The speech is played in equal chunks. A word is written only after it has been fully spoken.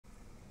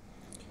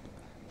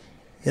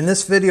In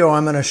this video,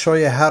 I'm going to show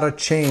you how to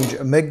change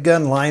a MIG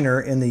gun liner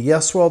in the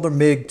YesWelder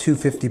MIG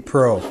 250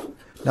 Pro.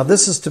 Now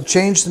this is to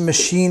change the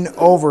machine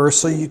over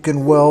so you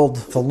can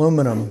weld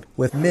aluminum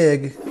with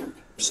MIG.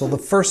 So the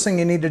first thing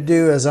you need to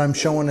do, as I'm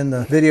showing in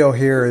the video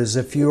here, is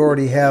if you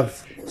already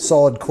have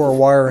solid core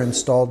wire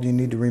installed, you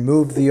need to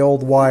remove the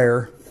old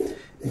wire.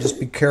 And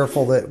just be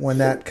careful that when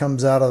that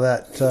comes out of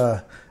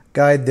that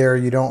guide there,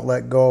 you don't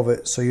let go of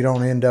it so you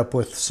don't end up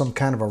with some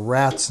kind of a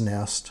rat's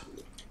nest.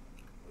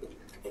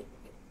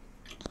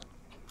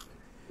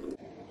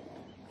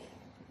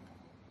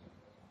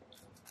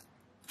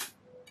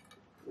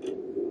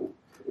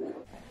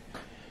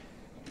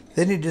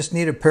 Then you just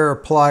need a pair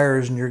of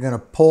pliers and you're going to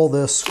pull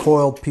this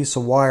coiled piece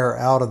of wire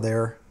out of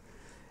there.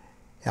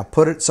 Now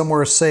put it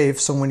somewhere safe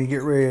so when you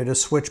get ready to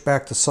switch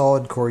back to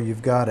solid core,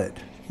 you've got it.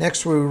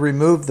 Next we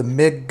remove the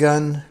MIG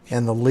gun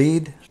and the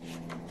lead.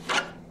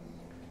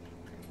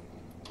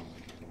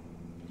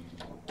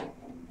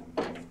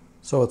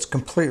 So it's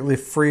completely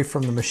free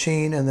from the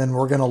machine, and then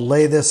we're going to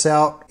lay this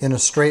out in a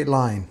straight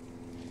line.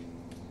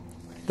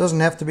 It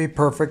doesn't have to be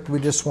perfect, we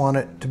just want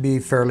it to be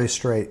fairly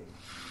straight.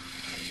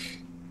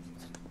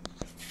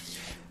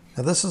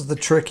 Now this is the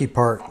tricky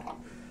part.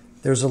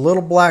 There's a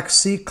little black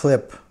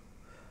C-clip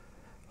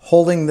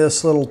holding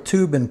this little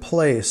tube in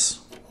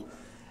place,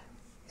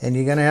 and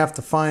you're going to have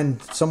to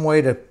find some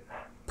way to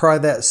pry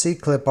that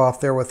C-clip off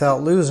there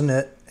without losing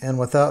it and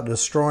without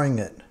destroying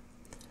it.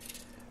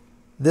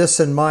 This,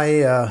 in my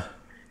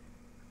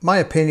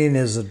opinion,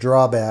 is a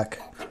drawback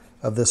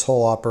of this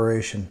whole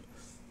operation.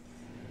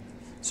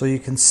 So you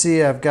can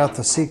see I've got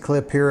the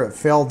C-clip here. It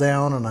fell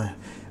down and I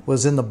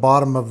was in the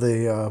bottom of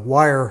the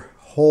wire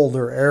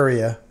holder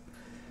area.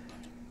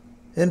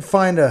 Then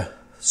find a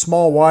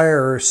small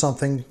wire or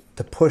something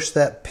to push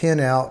that pin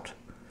out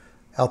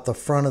the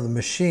front of the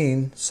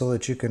machine so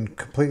that you can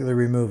completely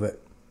remove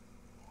it.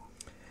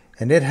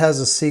 And it has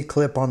a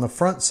C-clip on the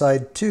front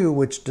side too,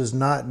 which does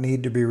not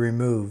need to be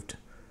removed.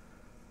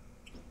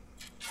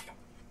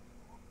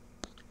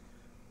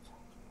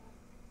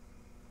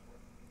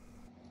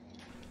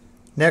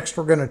 Next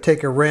we're going to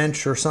take a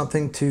wrench or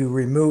something to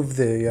remove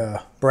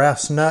the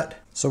brass nut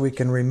so we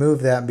can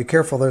remove that. Be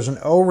careful, there's an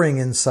O-ring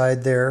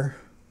inside there.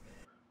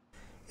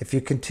 If you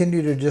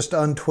continue to just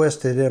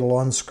untwist it, it'll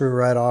unscrew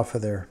right off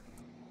of there.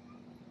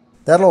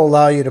 That'll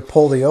allow you to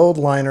pull the old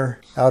liner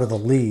out of the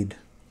lead.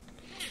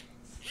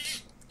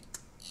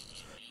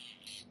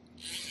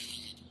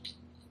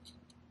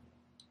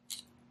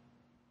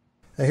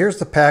 Now here's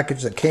the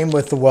package that came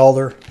with the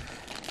welder.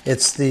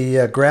 It's the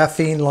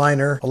graphene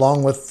liner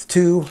along with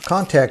two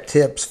contact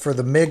tips for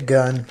the MIG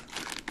gun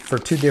for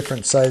two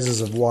different sizes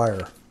of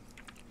wire.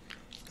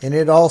 And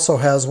it also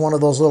has one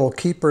of those little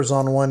keepers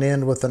on one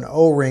end with an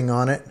O-ring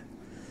on it.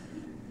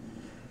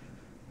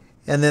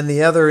 And then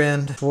the other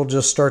end, we'll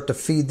just start to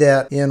feed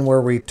that in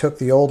where we took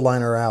the old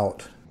liner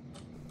out.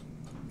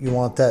 You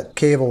want that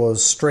cable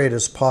as straight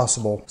as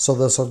possible, so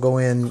this will go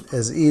in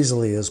as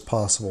easily as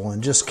possible.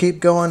 And just keep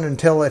going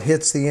until it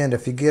hits the end.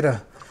 If you get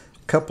a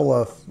couple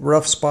of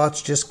rough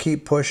spots, just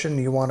keep pushing.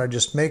 You want to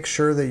just make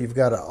sure that you've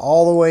got it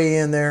all the way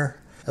in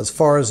there as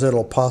far as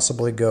it'll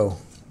possibly go.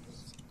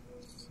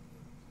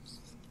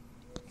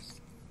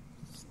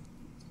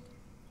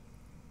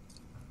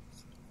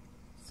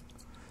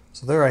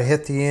 So there I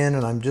hit the end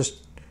and I'm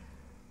just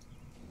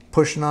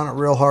pushing on it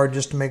real hard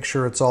just to make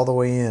sure it's all the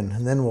way in.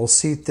 And then we'll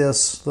seat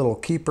this little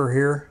keeper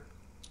here.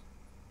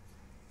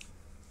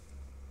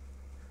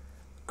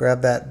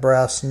 Grab that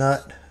brass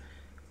nut,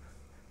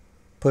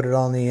 put it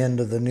on the end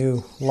of the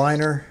new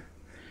liner,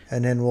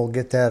 and then we'll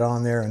get that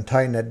on there and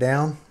tighten it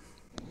down.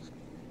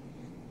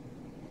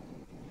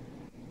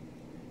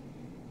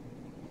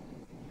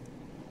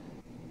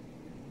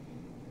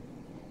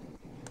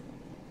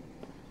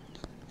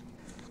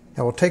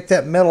 Now we'll take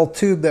that metal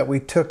tube that we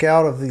took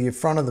out of the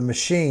front of the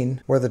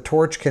machine where the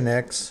torch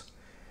connects,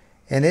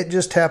 and it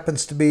just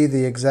happens to be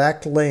the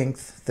exact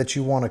length that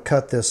you want to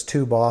cut this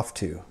tube off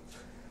to.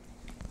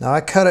 Now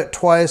I cut it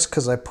twice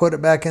because I put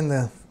it back in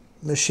the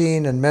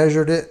machine and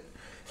measured it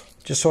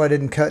just so I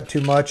didn't cut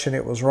too much and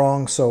it was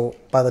wrong. So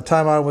by the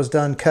time I was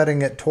done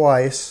cutting it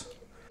twice,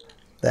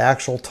 the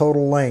actual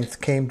total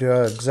length came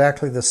to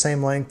exactly the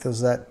same length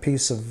as that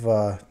piece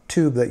of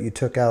tube that you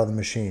took out of the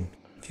machine.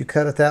 If you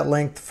cut it that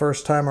length the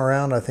first time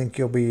around, I think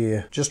you'll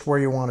be just where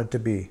you want it to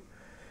be.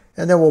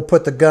 And then we'll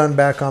put the gun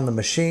back on the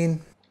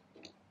machine.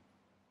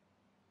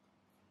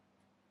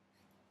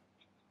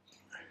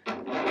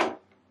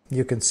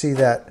 You can see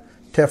that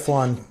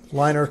Teflon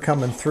liner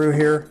coming through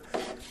here,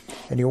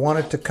 and you want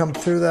it to come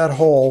through that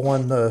hole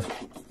when the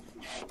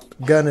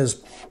gun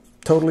is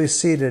totally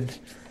seated.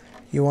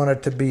 You want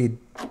it to be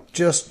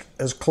just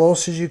as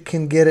close as you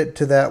can get it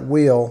to that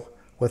wheel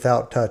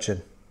without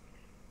touching.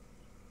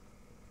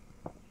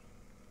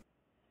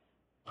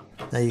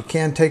 Now you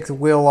can take the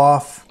wheel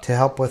off to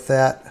help with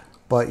that,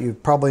 but you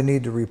probably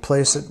need to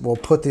replace it. We'll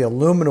put the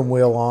aluminum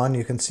wheel on.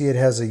 You can see it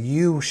has a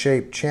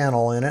U-shaped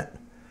channel in it.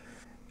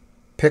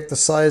 Pick the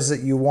size that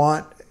you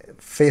want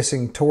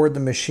facing toward the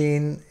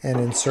machine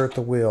and insert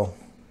the wheel.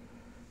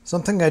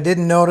 Something I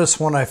didn't notice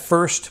when I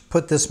first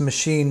put this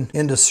machine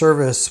into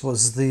service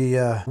was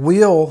the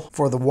wheel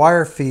for the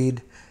wire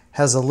feed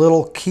has a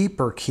little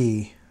keeper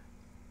key.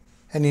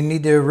 And you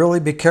need to really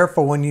be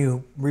careful when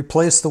you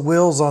replace the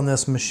wheels on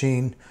this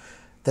machine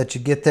that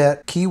you get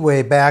that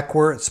keyway back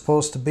where it's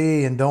supposed to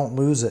be and don't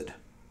lose it.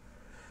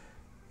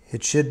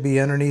 It should be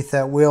underneath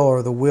that wheel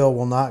or the wheel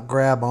will not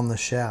grab on the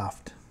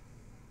shaft.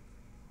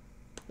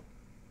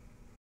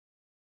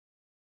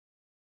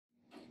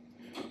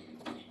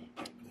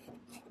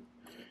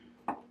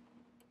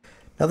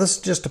 Now this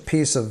is just a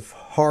piece of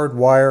hard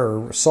wire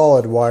or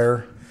solid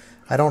wire.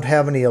 I don't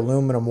have any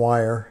aluminum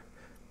wire,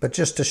 but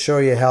just to show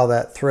you how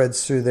that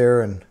threads through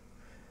there and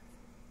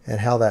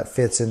how that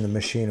fits in the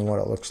machine and what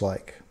it looks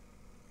like.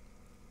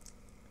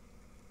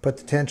 Put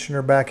the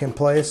tensioner back in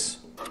place.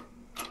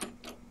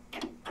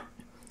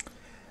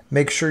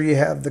 Make sure you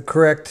have the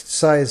correct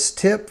size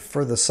tip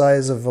for the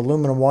size of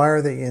aluminum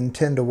wire that you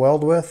intend to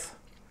weld with.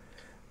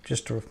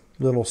 Just a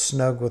little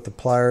snug with the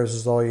pliers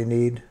is all you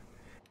need.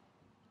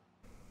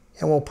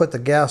 And we'll put the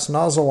gas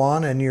nozzle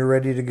on and you're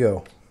ready to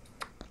go.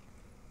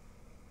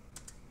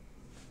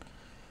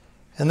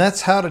 And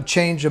that's how to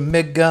change a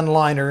MIG gun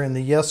liner in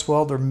the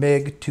YesWelder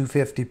MIG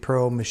 250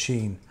 Pro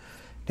machine.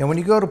 Now when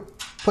you go to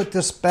put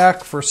this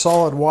back for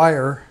solid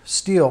wire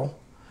steel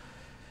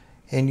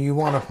and you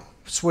want to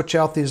switch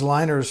out these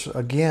liners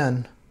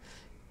again,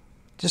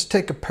 just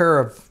take a pair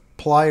of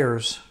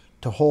pliers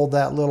to hold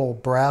that little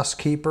brass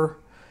keeper,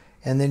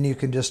 and then you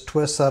can just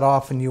twist that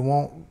off and you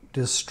won't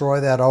destroy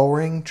that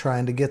O-ring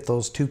trying to get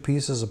those two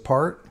pieces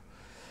apart.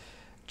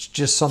 It's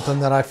just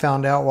something that I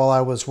found out while I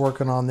was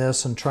working on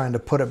this and trying to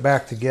put it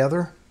back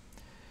together.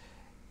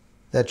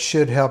 That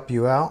should help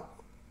you out.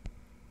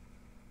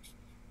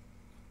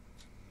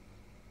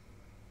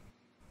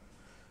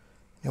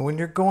 And when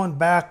you're going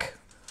back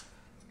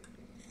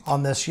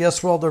on this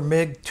YesWelder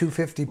MIG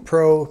 250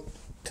 Pro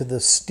to the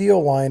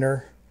steel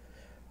liner,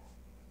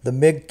 the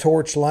MIG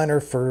torch liner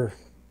for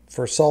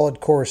solid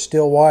core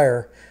steel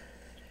wire,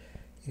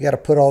 you got to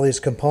put all these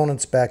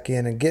components back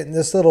in, and getting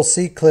this little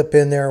C-clip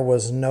in there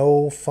was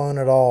no fun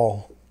at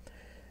all.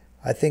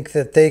 I think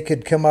that they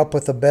could come up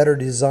with a better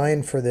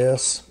design for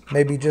this.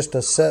 Maybe just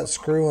a set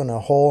screw and a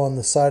hole on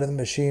the side of the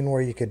machine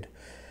where you could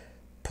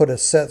put a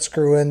set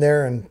screw in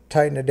there and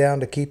tighten it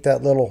down to keep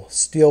that little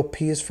steel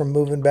piece from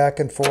moving back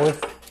and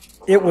forth.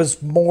 It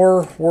was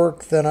more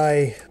work than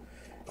I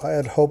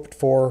had hoped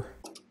for,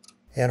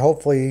 and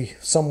hopefully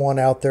someone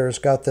out there has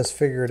got this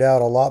figured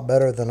out a lot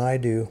better than I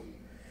do.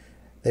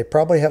 They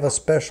probably have a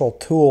special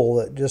tool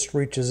that just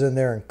reaches in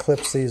there and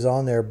clips these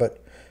on there,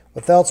 but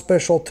without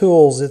special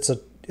tools, it's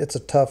a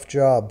tough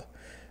job.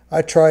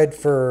 I tried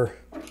for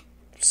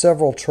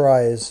several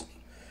tries.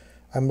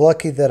 I'm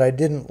lucky that I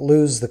didn't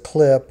lose the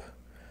clip.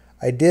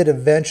 I did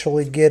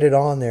eventually get it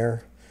on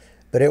there,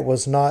 but it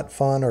was not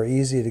fun or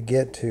easy to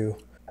get to.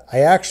 I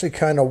actually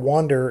kind of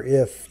wonder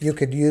if you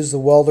could use the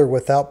welder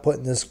without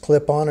putting this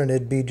clip on and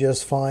it'd be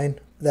just fine.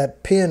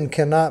 That pin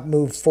cannot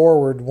move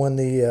forward when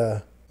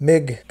the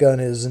MIG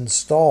gun is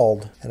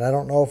installed, and I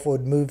don't know if it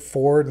would move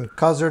forward and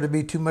cause there to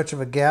be too much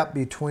of a gap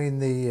between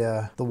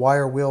the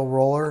wire wheel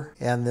roller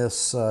and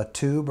this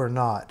tube or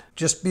not.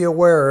 Just be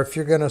aware, if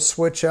you're going to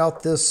switch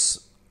out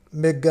this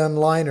MIG gun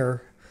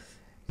liner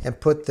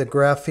and put the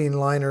graphene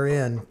liner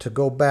in to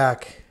go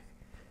back,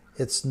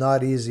 it's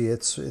not easy.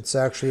 It's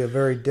actually a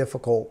very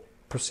difficult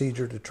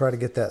procedure to try to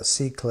get that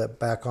C-clip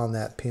back on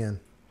that pin.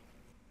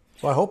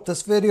 Well, I hope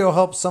this video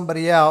helped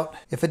somebody out.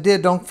 If it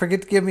did, don't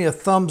forget to give me a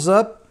thumbs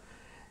up.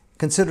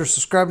 Consider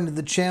subscribing to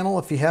the channel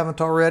if you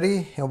haven't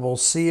already, and we'll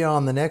see you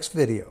on the next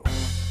video.